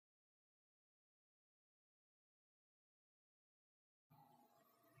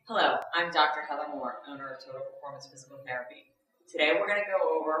Hello, I'm Dr. Heather Moore, owner of Total Performance Physical Therapy. Today we're going to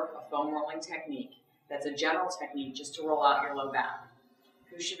go over a foam rolling technique that's a general technique just to roll out your low back.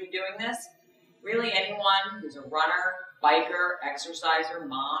 Who should be doing this? Really anyone who's a runner, biker, exerciser,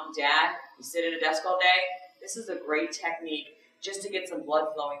 mom, dad, you sit at a desk all day. This is a great technique just to get some blood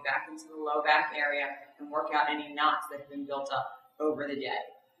flowing back into the low back area and work out any knots that have been built up over the day.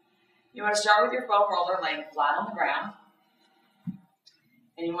 You want to start with your foam roller laying flat on the ground.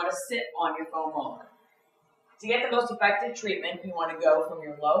 And you want to sit on your foam roller. To get the most effective treatment, you want to go from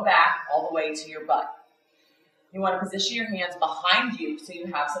your low back all the way to your butt. You want to position your hands behind you so you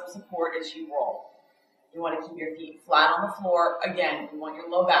have some support as you roll. You want to keep your feet flat on the floor. Again, you want your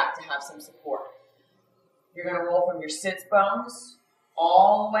low back to have some support. You're going to roll from your sits bones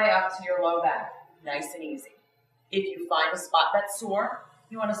all the way up to your low back, nice and easy. If you find a spot that's sore,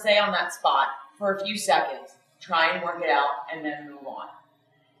 you want to stay on that spot for a few seconds. Try and work it out and then move on.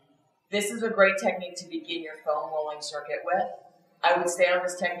 This is a great technique to begin your foam rolling circuit with. I would stay on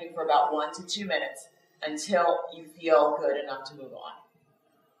this technique for about 1 to 2 minutes until you feel good enough to move on.